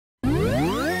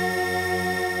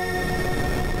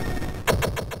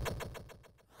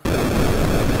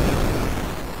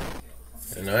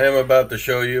about to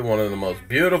show you one of the most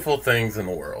beautiful things in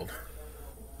the world.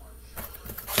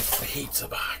 A pizza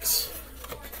box.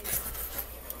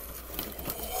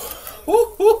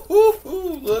 Woo, woo, woo,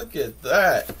 woo, look at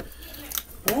that.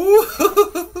 Woo,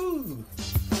 hoo, hoo.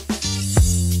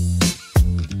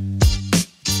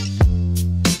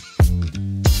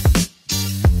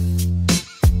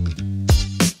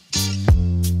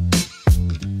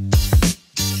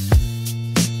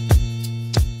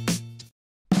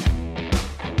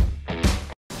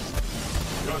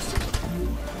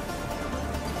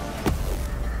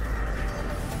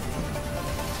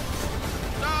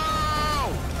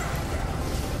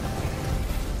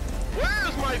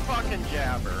 Fucking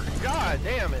jabber. God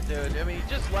damn it, dude. I mean, he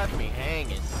just left me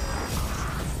hanging.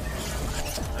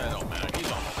 That don't matter.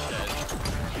 He's almost dead.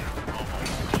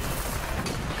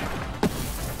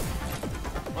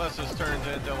 Unless this turns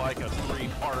into like a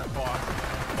 3-part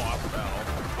boss battle,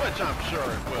 which I'm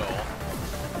sure it will.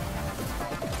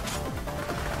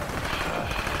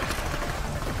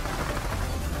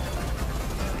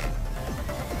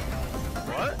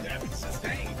 What? Damage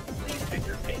sustained. Please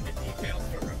enter payment details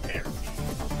for repair.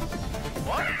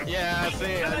 What? Yeah,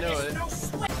 see, I knew it.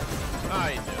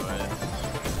 I knew it.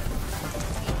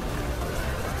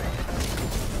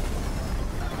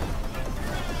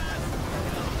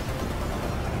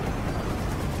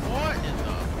 What in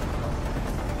the...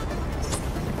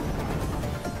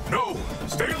 No!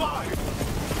 Stay alive!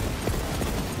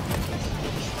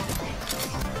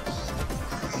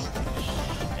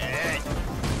 Shit.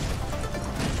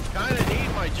 Kinda need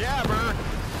my jabber.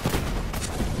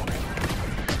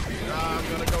 I'm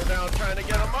gonna go down trying to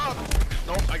get him up.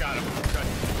 Nope, I got him. Okay.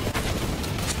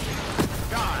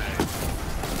 God.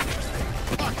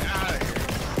 Fuck out of here.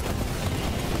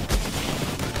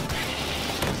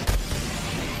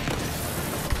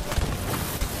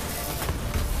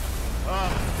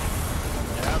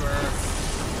 Jabber.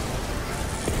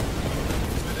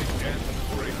 Pathetic end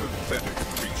for a pathetic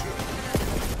creature.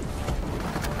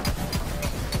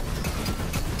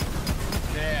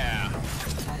 Yeah.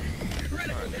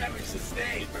 Critical damage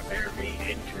sustained. Repair fee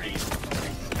increased.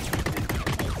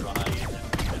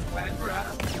 Flat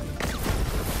ground.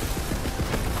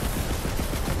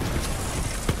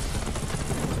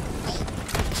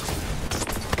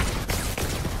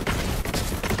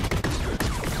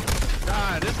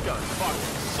 God, this gun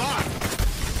fucking sucks.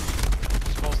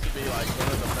 It's supposed to be like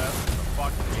one of the best in the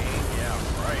fucking game. Yeah,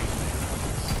 right.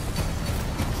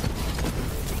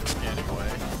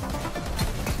 Anyway.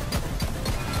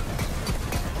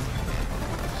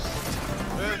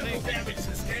 Critical damage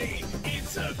sustained.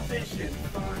 Insufficient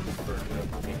funds for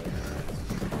repair.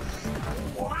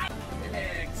 What?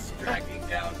 Extracting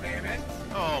down payment.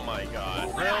 Oh my god,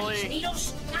 Ooh, really?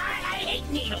 Needles? I hate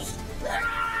needles.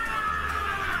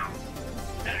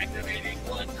 Activating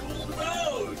blood cooled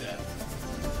mode.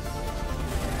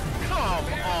 Come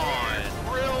on,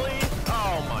 really?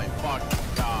 Oh my fucking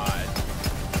god.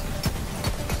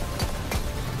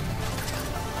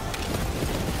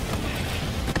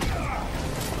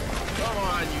 Come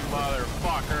on, you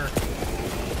motherfucker.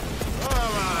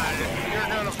 Come on, you're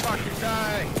gonna fucking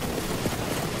die.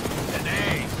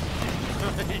 Today.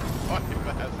 You fucking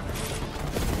bastard.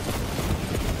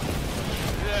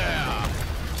 Yeah.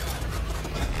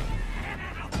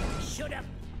 Should have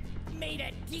made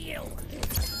a deal.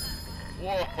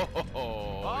 Whoa.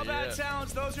 All bad yeah.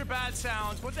 sounds, those are bad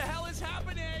sounds. What the hell is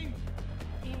happening?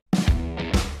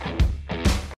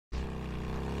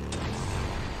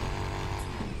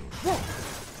 Whoa.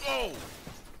 Oh.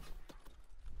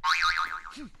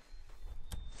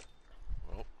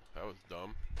 Well, that was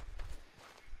dumb.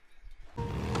 That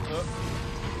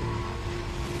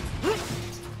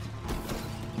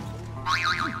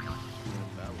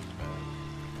was bad.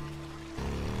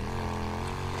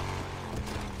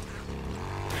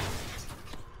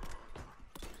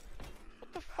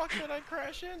 What the fuck did I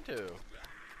crash into?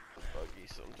 Buggy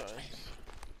sometimes.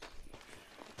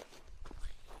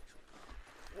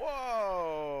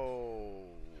 Whoa!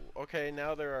 Okay,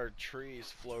 now there are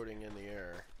trees floating in the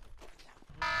air.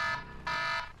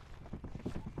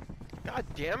 God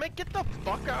damn it, get the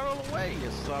fuck out of the way,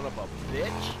 you son of a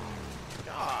bitch!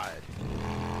 God.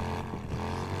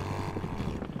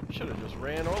 Should have just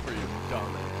ran over, you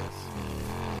dumbass.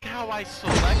 Look how I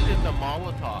selected the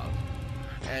Molotov,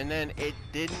 and then it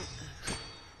didn't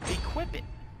equip it.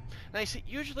 Now you see,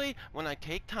 usually when I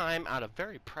take time out of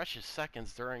very precious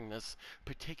seconds during this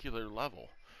particular level,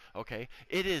 okay,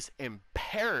 it is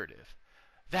imperative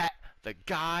that the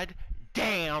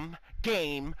goddamn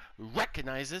game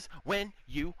recognizes when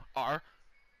you are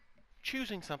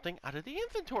choosing something out of the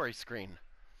inventory screen.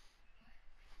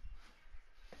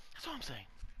 That's all I'm saying.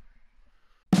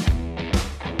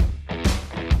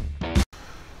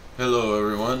 Hello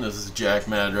everyone, this is Jack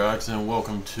Madrox and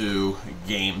welcome to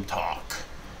Game Talk.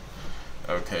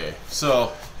 Okay,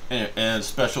 so, and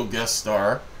special guest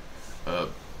star,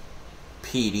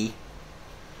 Petey,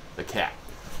 the cat,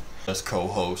 as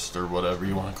co-host or whatever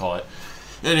you want to call it.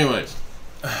 Anyways,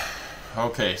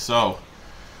 okay, so,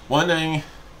 one thing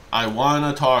I want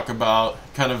to talk about,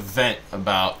 kind of vent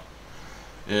about,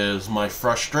 is my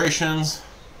frustrations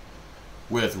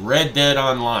with Red Dead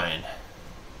Online.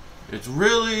 It's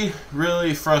really,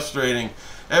 really frustrating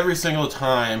every single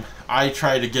time I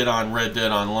try to get on Red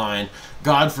Dead Online.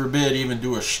 God forbid even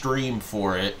do a stream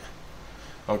for it.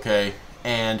 Okay,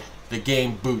 and the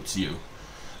game boots you.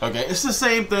 Okay, it's the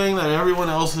same thing that everyone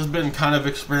else has been kind of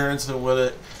experiencing with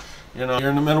it. You know,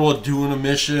 you're in the middle of doing a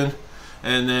mission,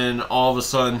 and then all of a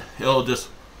sudden it'll just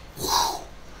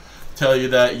tell you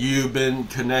that you've been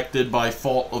connected by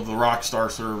fault of the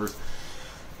Rockstar servers.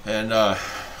 And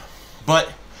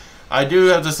but I do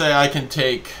have to say I can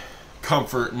take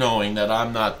comfort knowing that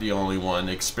I'm not the only one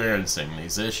experiencing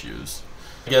these issues.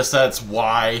 I guess that's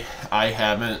why I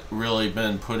haven't really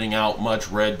been putting out much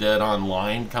Red Dead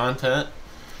Online content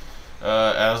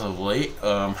as of late.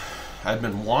 I've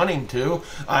been wanting to,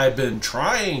 I've been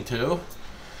trying to,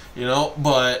 you know,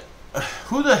 but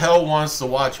who the hell wants to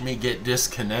watch me get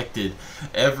disconnected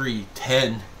every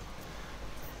 10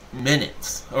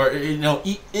 minutes? Or, you know,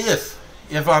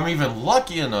 if I'm even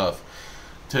lucky enough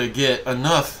to get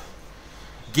enough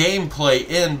gameplay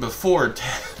in before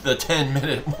the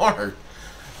 10-minute mark,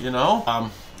 you know?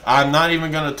 I'm not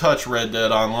even going to touch Red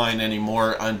Dead Online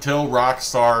anymore until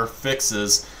Rockstar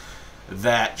fixes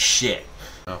that shit.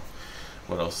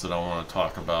 What else did I want to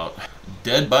talk about?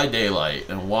 Dead by Daylight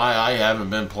and why I haven't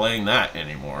been playing that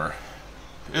anymore.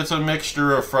 It's a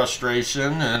mixture of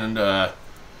frustration and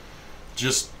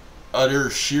just utter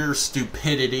sheer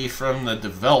stupidity from the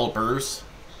developers'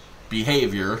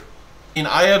 behavior. I mean,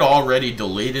 I had already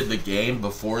deleted the game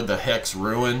before the Hex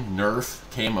Ruin nerf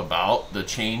came about, the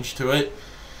change to it.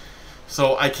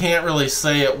 So I can't really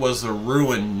say it was a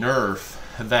Ruin nerf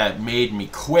that made me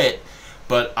quit,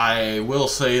 but I will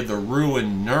say the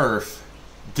Ruin nerf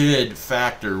did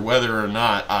factor whether or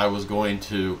not I was going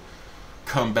to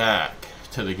come back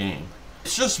to the game.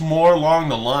 It's just more along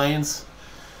the lines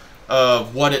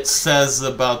of what it says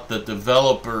about the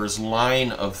developer's line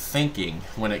of thinking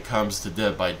when it comes to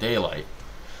Dead by Daylight.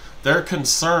 They're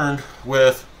concerned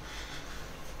with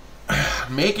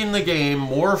making the game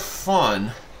more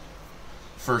fun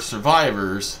for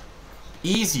survivors,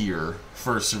 easier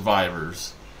for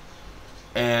survivors,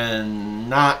 and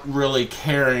not really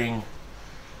caring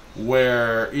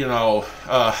where, you know,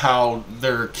 how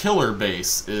their killer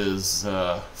base is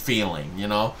feeling, you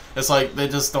know? It's like they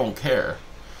just don't care.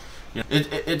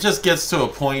 It just gets to a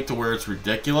point to where it's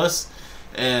ridiculous,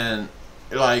 and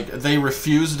like they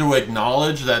refuse to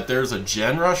acknowledge that there's a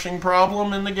gen rushing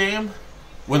problem in the game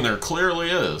when there clearly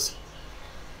is,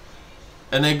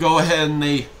 and they go ahead and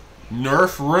they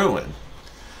nerf Ruin.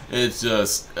 It's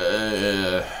just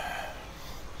to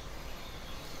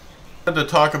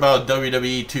talk about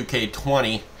WWE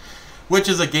 2K20, which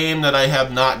is a game that I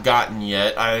have not gotten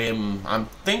yet. I'm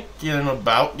thinking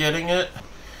about getting it.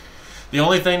 The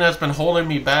only thing that's been holding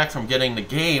me back from getting the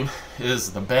game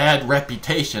is the bad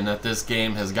reputation that this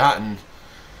game has gotten,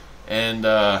 and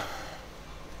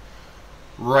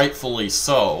rightfully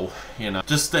so. You know,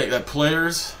 just think that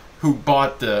players who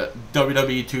bought the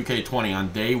WWE 2K20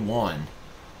 on day one,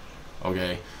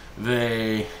 okay,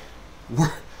 they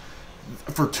were,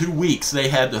 for 2 weeks they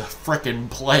had to frickin'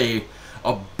 play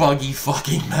a buggy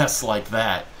fucking mess like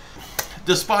that.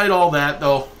 Despite all that,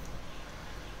 though,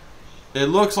 it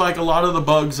looks like a lot of the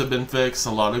bugs have been fixed,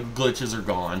 a lot of glitches are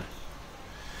gone,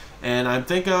 and I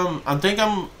think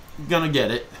I'm gonna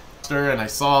get it. And I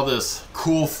saw this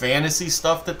cool fantasy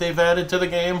stuff that they've added to the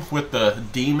game with the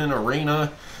demon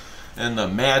arena and the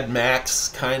Mad Max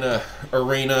kind of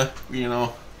arena. You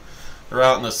know, they're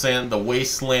out in the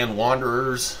Wasteland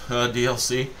Wanderers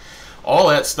DLC. All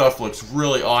that stuff looks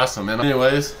really awesome. And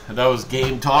anyways, that was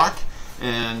Game Talk,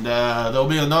 and there'll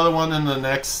be another one in the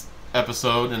next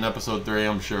episode, in episode 3,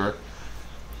 I'm sure.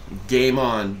 Game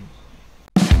on.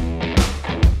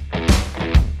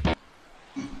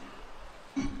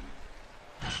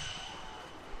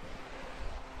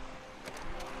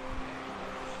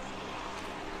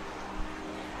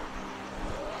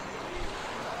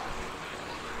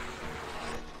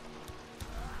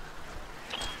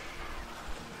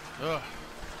 Ugh.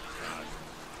 God.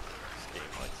 This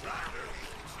game likes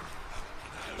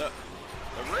it.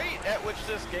 The rate at which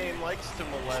this game likes to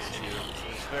molest you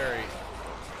is very,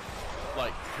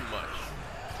 like, too much.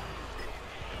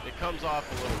 It comes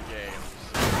off a little games.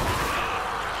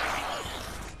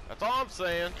 That's all I'm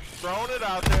saying. Throwing it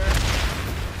out there.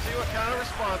 See what kind of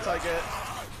response I get.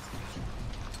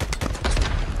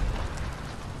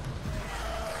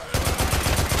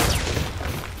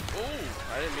 Ooh,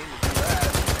 I didn't mean to do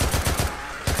that.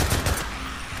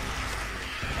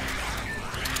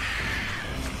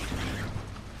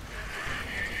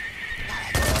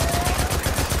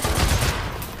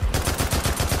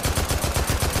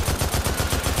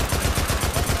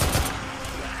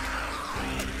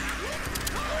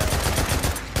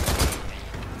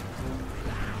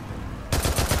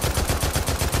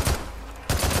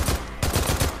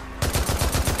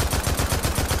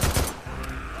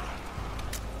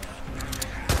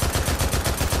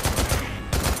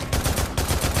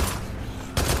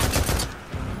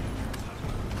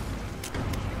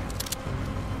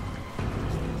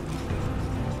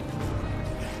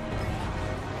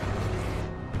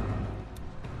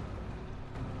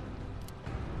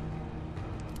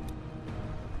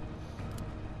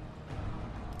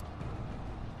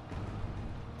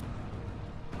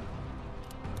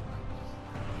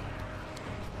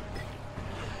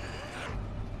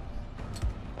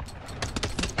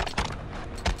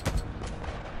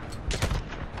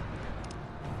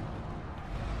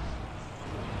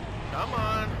 Come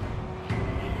on.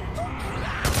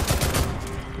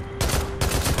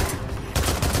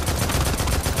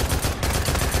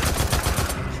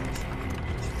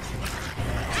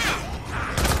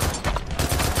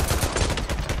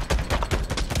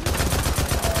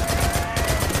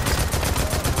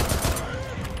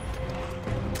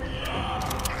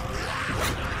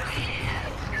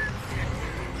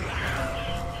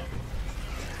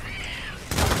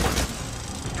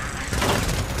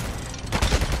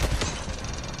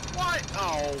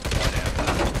 Oh, whatever.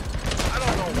 I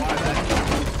don't know why that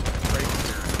breaks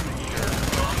your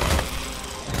mama.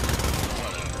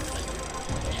 Whatever.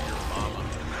 Your mama.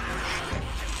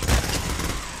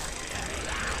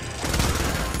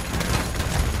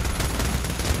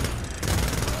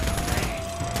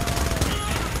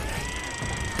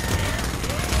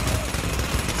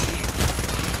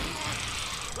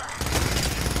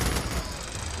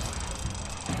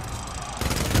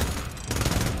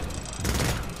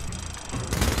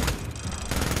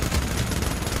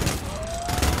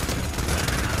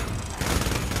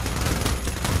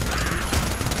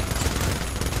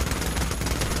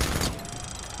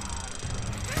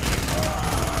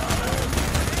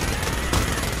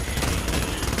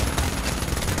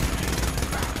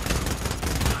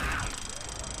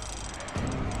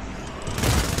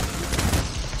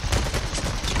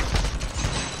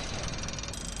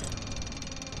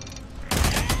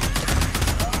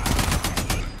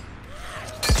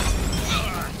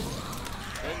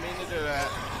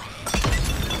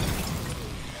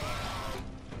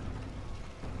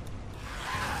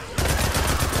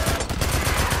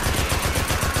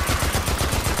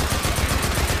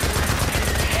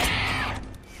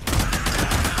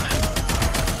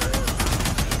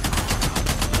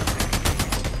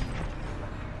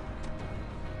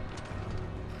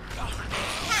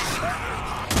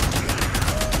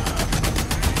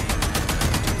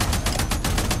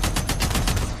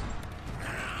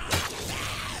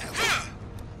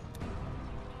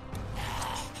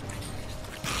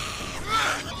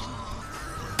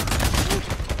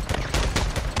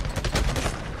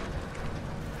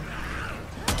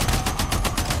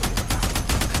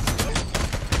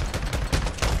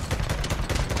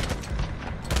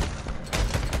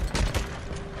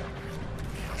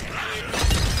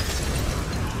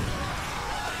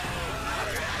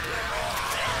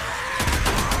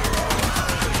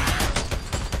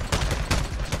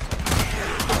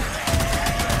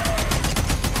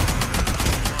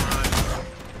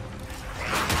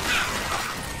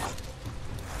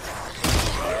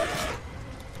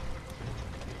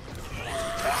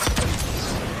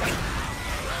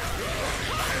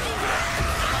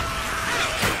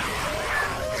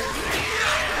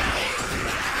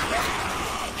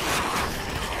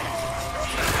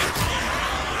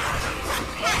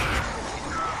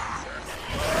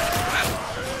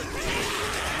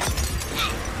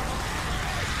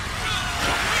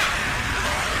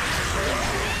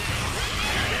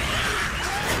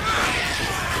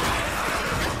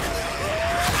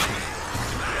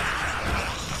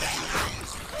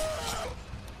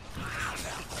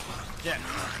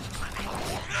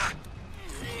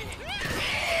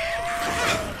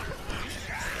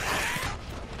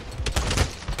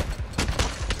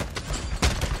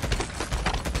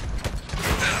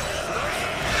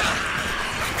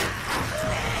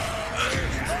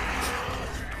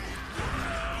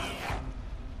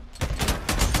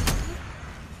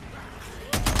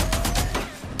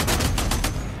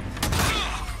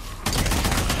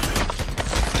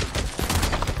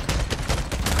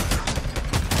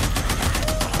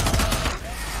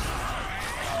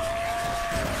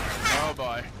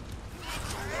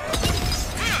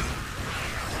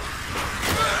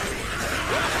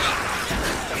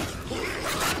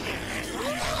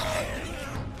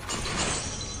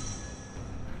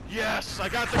 I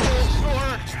got the gold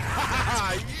score.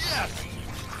 Yes.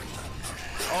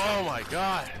 Oh my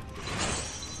god.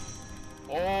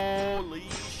 Holy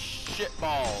shit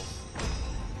balls.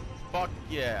 Fuck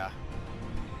yeah.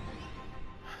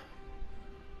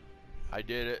 I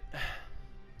did it.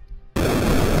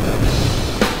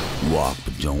 Walk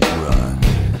but don't run.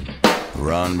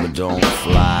 Run but don't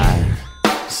fly.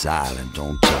 Silent,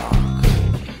 don't talk.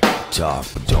 Talk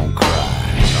but don't cry.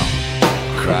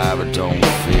 Cry but don't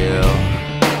feel.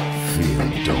 Feel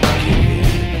but don't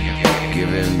give in.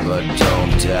 Give in but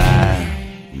don't die.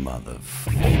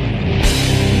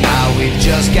 Motherfucker. Now we've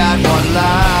just got one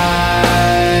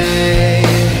life.